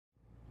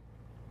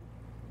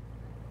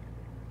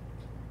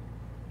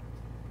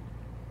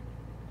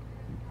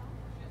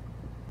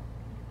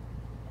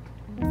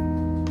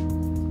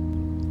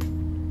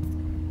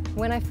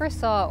When I first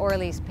saw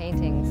Orly's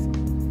paintings,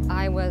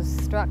 I was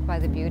struck by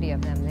the beauty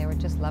of them. They were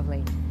just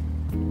lovely.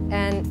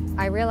 And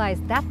I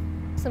realized that's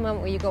the moment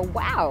where you go,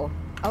 wow,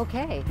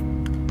 okay.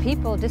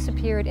 People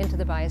disappeared into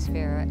the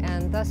biosphere,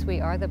 and thus we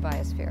are the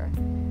biosphere.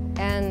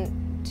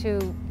 And to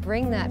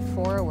bring that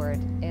forward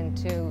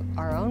into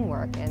our own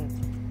work and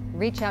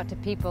reach out to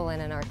people in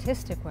an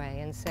artistic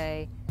way and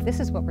say, this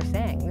is what we're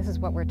saying, this is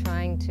what we're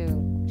trying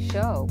to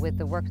show with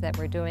the work that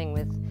we're doing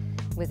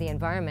with the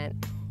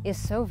environment, is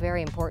so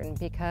very important,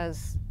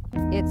 because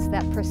it's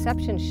that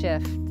perception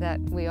shift that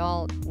we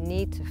all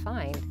need to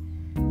find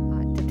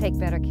to take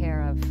better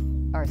care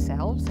of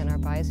ourselves and our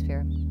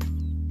biosphere.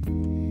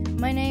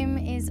 My name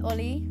is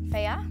Orly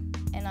Feya,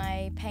 and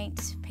I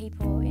paint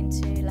people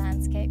into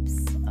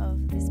landscapes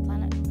of this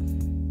planet.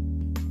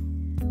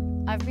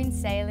 I've been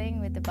sailing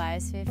with the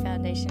Biosphere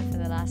Foundation for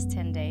the last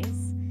 10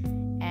 days,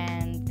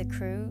 and the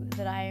crew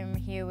that I am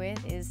here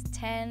with is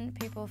 10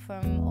 people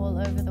from all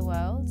over the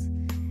world,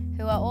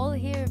 who are all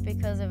here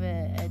because of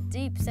a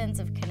deep sense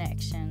of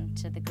connection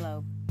to the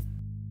globe.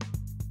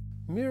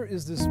 Mir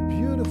is this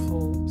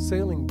beautiful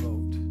sailing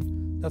boat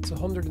that's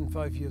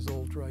 105 years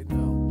old right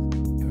now.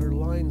 Her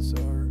lines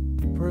are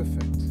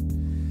perfect.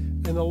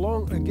 And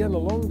along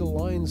the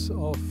lines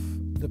of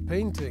the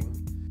painting,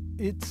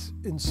 it's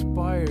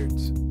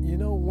inspired. You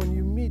know, when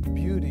you meet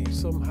beauty,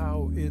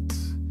 somehow it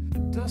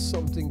does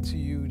something to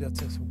you that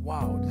says,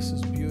 wow, this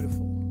is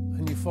beautiful.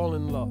 And you fall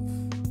in love.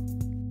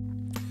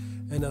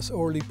 And as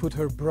Orly put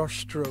her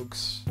brush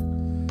strokes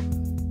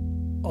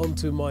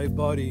onto my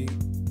body,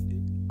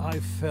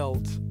 I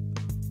felt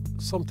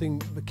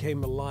something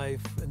became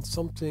alive, and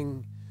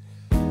something,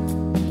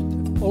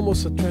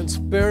 almost a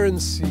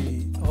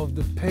transparency of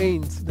the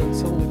paint that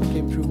suddenly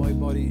came through my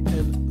body,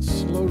 and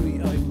slowly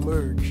I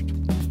merged.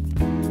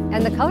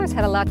 And the colors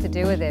had a lot to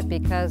do with it,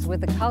 because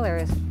with the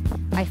colors,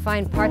 I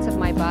find parts of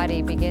my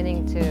body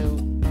beginning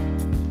to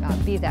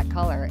be that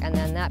color, and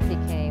then that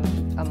became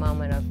a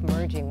moment of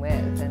merging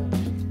with.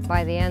 And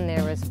by the end,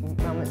 there was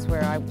moments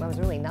where I was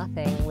really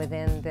nothing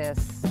within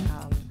this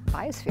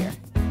biosphere.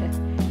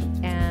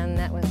 And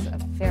that was a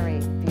very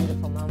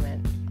beautiful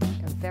moment,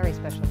 a very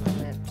special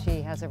moment.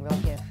 She has a real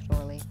gift,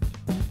 Orly.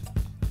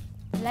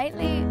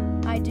 Lately,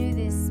 I do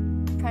this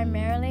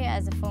primarily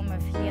as a form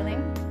of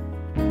healing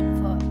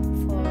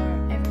for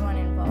everyone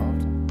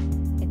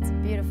involved. It's a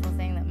beautiful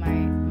thing that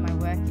my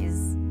work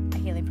is a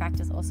healing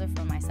practice also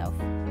for myself.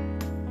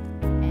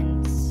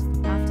 And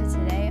after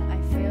today, I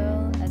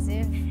feel as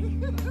if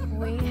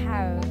we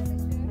have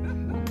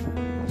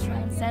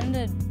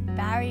transcended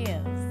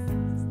barriers,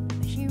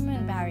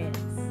 human barriers,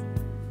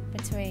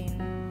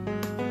 between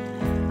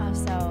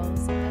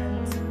ourselves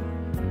and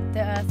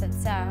the earth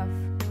itself.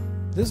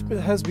 This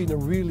has been a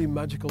really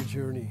magical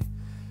journey,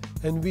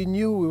 and we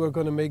knew we were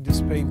going to make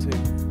this painting,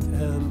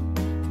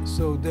 and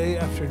so day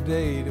after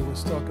day there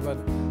was talk about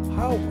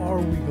how are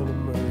we going to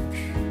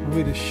merge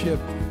with a ship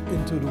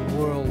into the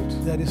world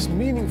that is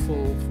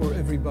meaningful for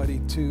everybody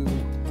to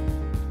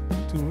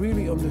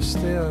really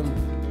understand,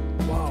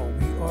 wow,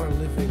 we are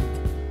living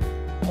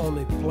on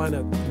a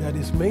planet that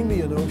is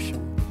mainly an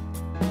ocean.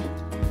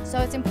 So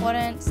it's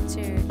important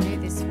to do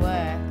this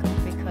work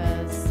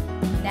because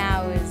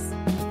now is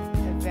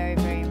a very,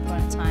 very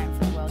important time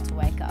for the world to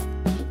wake up.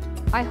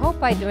 I hope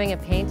by doing a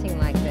painting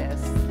like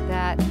this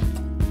that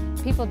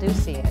people do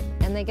see it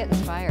and they get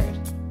inspired.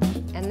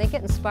 And they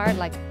get inspired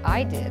like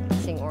I did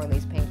seeing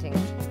Orly's paintings,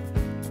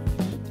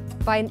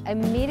 by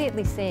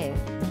immediately seeing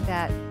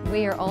that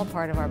we are all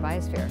part of our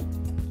biosphere.